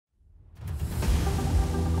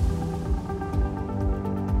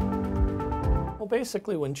Well,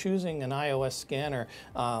 basically, when choosing an iOS scanner,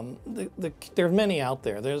 there are many out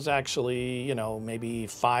there. There's actually, you know, maybe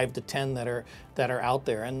 5 to 10 that are out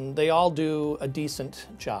there, and they all do a decent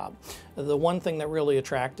job. The one thing that really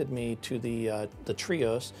attracted me to the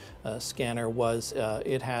TRIOS scanner was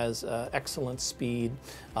it has excellent speed.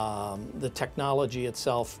 The technology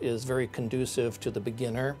itself is very conducive to the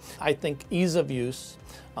beginner. I think ease of use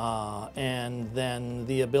and then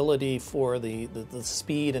the ability for the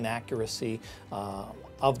speed and accuracy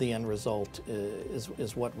of the end result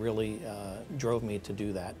is what really drove me to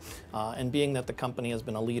do that. And being that the company has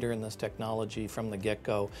been a leader in this technology from the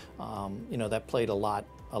get-go, you know, that played a lot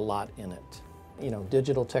in it. You know,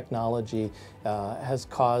 digital technology has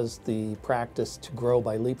caused the practice to grow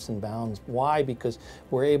by leaps and bounds. Why? Because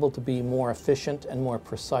we're able to be more efficient and more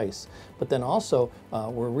precise. But then also,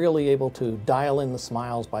 we're really able to dial in the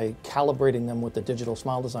smiles by calibrating them with the digital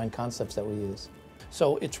smile design concepts that we use.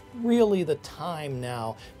 So it's really the time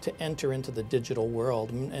now to enter into the digital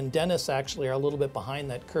world. And dentists actually are a little bit behind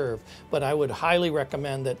that curve, but I would highly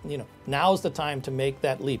recommend that, you know, now's the time to make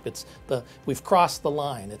that leap. We've crossed the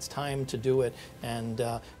line. It's time to do it, and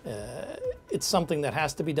it's something that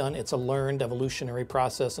has to be done. It's a learned evolutionary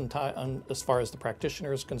process as far as the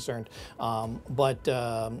practitioner is concerned, but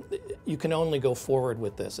you can only go forward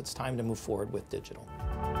with this. It's time to move forward with digital.